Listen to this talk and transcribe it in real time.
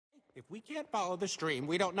If we can't follow the stream,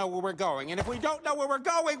 we don't know where we're going. And if we don't know where we're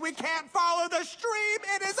going, we can't follow the stream.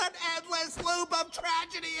 It is an endless loop of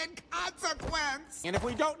tragedy and consequence. And if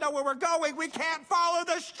we don't know where we're going, we can't follow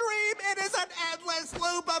the stream. It is an endless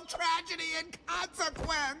loop of tragedy and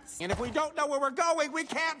consequence. And if we don't know where we're going, we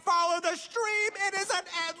can't follow the stream. It is an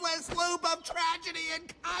endless loop of tragedy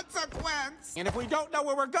and consequence. And if we don't know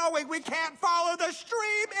where we're going, we can't follow the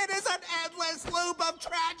stream. It is an endless loop of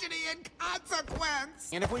tragedy and consequence.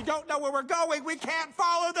 And if we don't know where we're going, we can't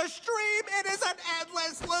follow the stream. It is an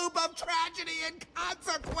endless loop of tragedy and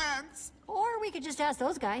consequence. Or we could just ask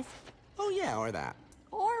those guys. Oh yeah, or that.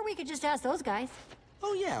 Or we could just ask those guys.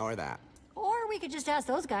 Oh yeah, or that. Or we could just ask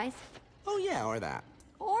those guys. Oh yeah, or that.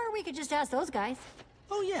 Or we could just ask those guys.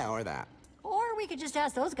 Oh yeah, or that. Or we could just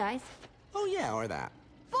ask those guys. Oh yeah, or that.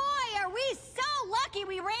 Boy, are we so lucky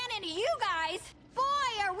we ran into you guys!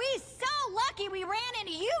 Boy, are we so lucky we ran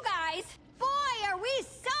into you guys! Boy, are we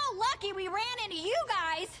so lucky we ran into you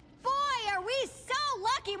guys! Boy, are we so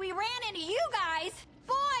lucky we ran into you guys!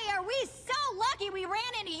 Boy, are we so lucky we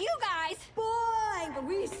ran into you guys! Boy, are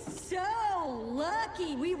we so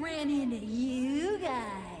lucky we ran into you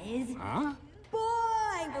guys! Huh?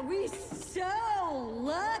 Boy, are we so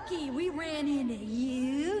lucky we ran into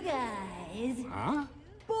you guys! Huh?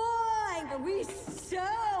 Boy, are we so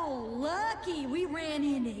lucky we ran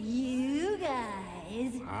into you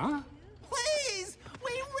guys! Huh? Please!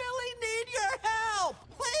 We really need your help!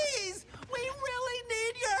 Please! We really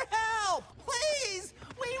need your help! Please!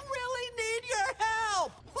 We really need your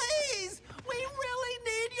help! Please! We really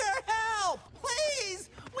need your help! Please!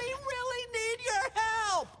 We really need your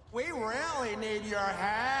help! We really need your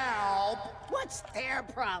help! What's their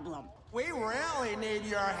problem? We really need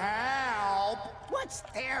your help! What's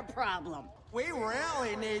their problem? We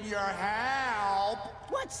really need your help!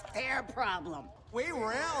 What's their problem? We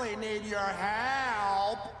really need your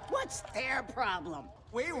help! What's their problem?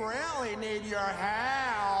 We really need your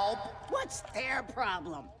help! What's their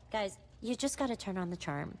problem? Guys, you just gotta turn on the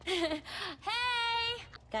charm. Hey!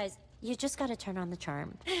 Guys, you just gotta turn on the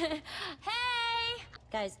charm. Hey!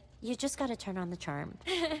 Guys, you just gotta turn on the charm.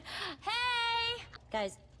 Hey!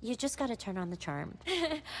 Guys, you just gotta turn on the charm.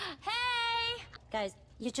 Hey! Guys,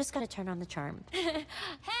 you just gotta turn on the charm. Hey!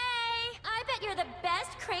 I bet you're the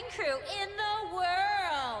best crane crew in the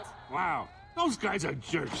world! Wow, those guys are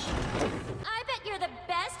jerks. I bet you're the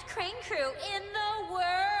best crane crew in the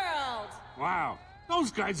world! Wow,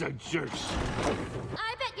 those guys are jerks.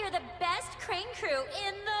 I bet you're the best crane crew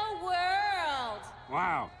in the world!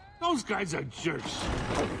 Wow, those guys are jerks.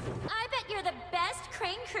 I bet you're the best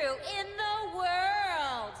crane crew in the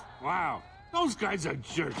world! Wow, those guys are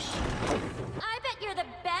jerks. I bet you're the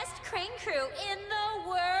best crane crew in the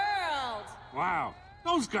world! Wow,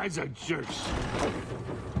 those guys are jerks.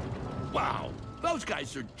 Wow, those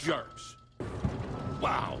guys are jerks.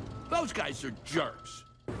 Wow, those guys are jerks.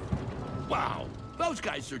 Wow, those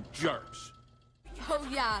guys are jerks. Oh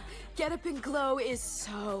yeah, Get Up and Glow is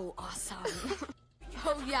so awesome.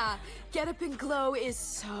 Oh yeah, Get Up and Glow is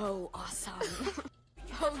so awesome.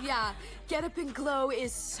 Oh yeah, Get Up and Glow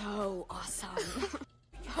is so awesome.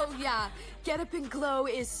 Oh yeah, Get Up and Glow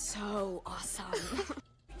is so awesome.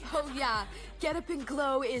 Oh yeah, Get Up and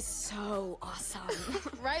Glow is so awesome.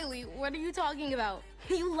 Riley, what are you talking about?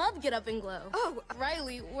 You love Get Up and Glow. Oh,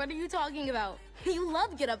 Riley, what are you talking about? You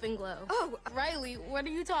love Get Up and Glow. Oh, Riley, what are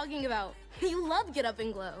you talking about? You love Get Up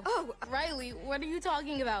and Glow. Oh, Riley, what are you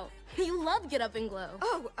talking about? You love Get Up and Glow.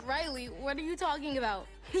 Oh, Riley, what are you talking about?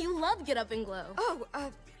 You love Get Up and Glow. Oh,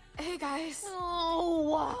 hey guys. Oh,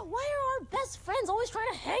 why are our best friends always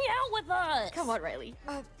trying to hang out with us? Come on, Riley.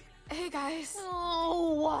 Hey guys.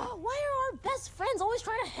 Oh, why are our best friends always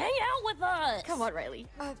trying to hang out with us? Come on, Riley.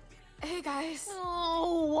 Hey guys.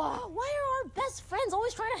 Oh, why are our best friends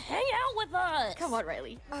always trying to hang out with us? Come on,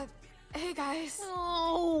 Riley. Hey guys.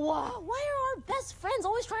 Oh, why are our best friends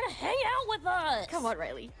always trying to hang out with us? Come on,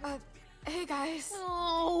 Riley. Hey guys.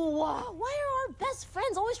 Oh, why are our best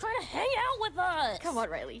friends always trying to hang out with us? Come on,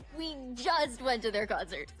 Riley. We just went to their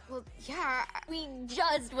concert. Well, yeah. We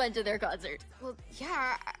just went to their concert. Well,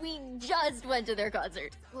 yeah. We just went to their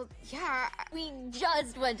concert. Well, yeah. We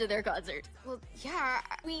just went to their concert. Well, yeah.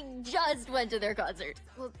 We just went to their concert.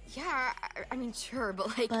 Well, yeah. I mean, sure,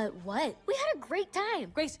 but like. But what? We had a great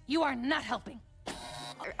time. Grace, you are not helping.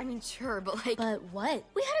 I mean, sure, but like. But what?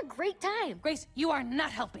 We had a great time. Grace, you are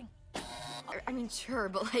not helping. I mean, sure,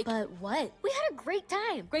 but like. But what? We had a great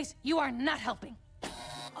time. Grace, you are not helping.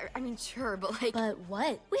 I mean, sure, but like. But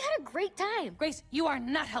what? We had a great time. Grace, you are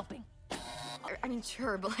not helping. I mean,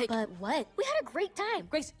 sure, but like. But what? We had a great time.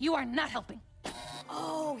 Grace, you are not helping.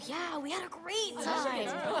 Oh, yeah, we had a great time.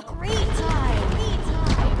 Great time.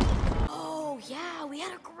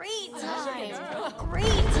 had a great time.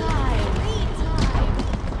 Great time.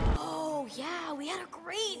 Oh, yeah, we had a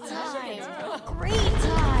great time. Great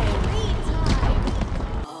time.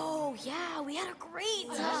 Oh, yeah, we had a great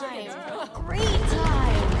time. Great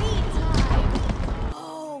time.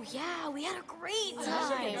 Oh, yeah, we had a great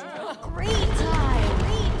time. Great time.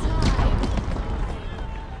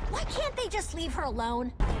 Why can't they just leave her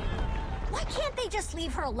alone? Why can't they just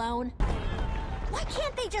leave her alone? Why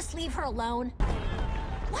can't they just leave her alone?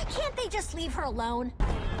 Why can't they just leave her alone?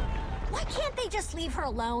 Why can't they just leave her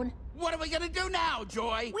alone? What are we gonna do now,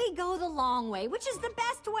 Joy? We go the long way, which is the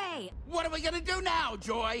best way. What are we gonna do now,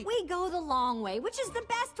 Joy? We go the long way, which is the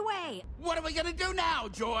best way. What are we gonna do now,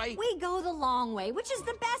 Joy? We go the long way, which is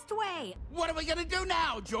the best way. What are we gonna do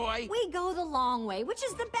now, Joy? We go the long way, which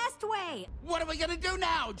is the best way. What are we gonna do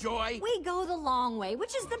now, Joy? We go the long way,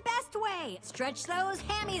 which is the best way. Stretch those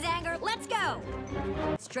hammies, Anger, let's go.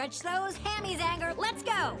 Stretch those hammies, Anger, let's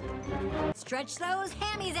go. Stretch those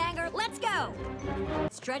hammies, Anger, let's go.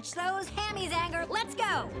 Stretch those hammies, Anger, let's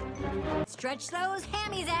go. Stretch those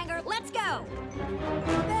hammies, Anger, let's go.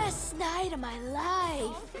 Best night of my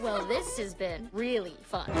life. Well, this has been really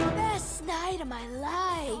fun. Best night of my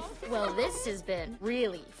life. Well, this has been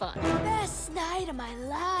really fun. Best night of my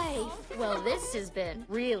life. Well, this has been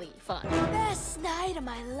really fun. Best night of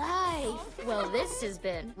my life. Well, this has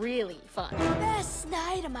been really fun. Best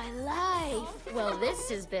night of my life. Well, this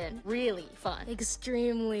has been really fun.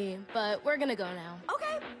 Extremely, but we're gonna go now.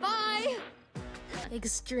 Okay, Bye!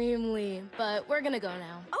 Extremely, but we're gonna go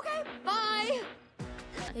now. okay, Bye!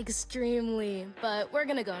 Extremely, but we're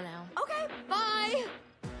gonna go now. okay, Bye!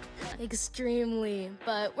 Extremely,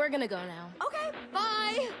 but we're gonna go now. okay,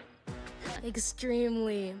 Bye!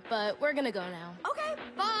 Extremely, but we're gonna go now. okay.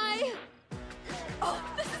 Bye! Oh,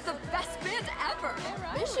 this is the best band ever.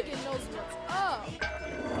 Michigan knows what's up.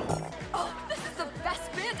 Oh, this is the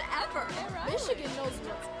best band ever. Michigan knows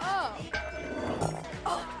what's up.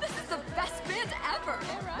 Oh, this is the best band ever.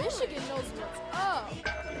 Michigan knows what's up.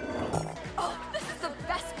 Oh, this is the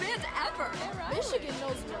best band ever. Michigan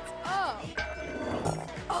knows what's up.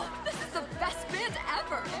 Oh, this is the best band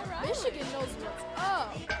ever. Michigan knows what's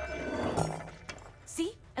up.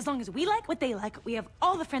 See? As long as we like what they like, we have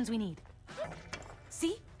all the friends we need.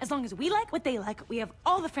 See? As long as we like what they like, we have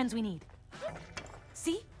all the friends we need.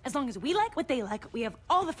 See? As long as we like what they like, we have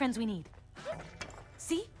all the friends we need.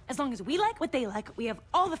 See? As long as we like what they like, we have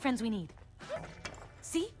all the friends we need.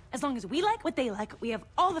 See? As long as we like what they like, we have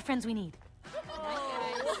all the friends we need.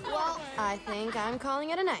 Well, I think I'm calling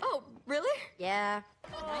it a night. oh, really? Yeah.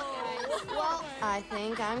 Well, I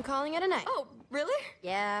think I'm calling it a night. oh, really?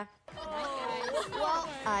 Yeah. Well,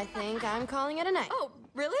 I think I'm calling it a night. oh,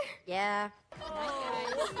 really? Yeah.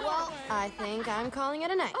 Well, I think I'm calling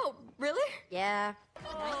it a night. oh, really? Yeah.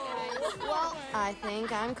 Well, I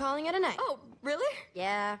think I'm calling it a night. oh, really?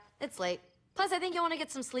 Yeah. It's late. Plus, I think you want to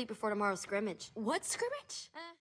get some sleep before tomorrow's scrimmage. What scrimmage?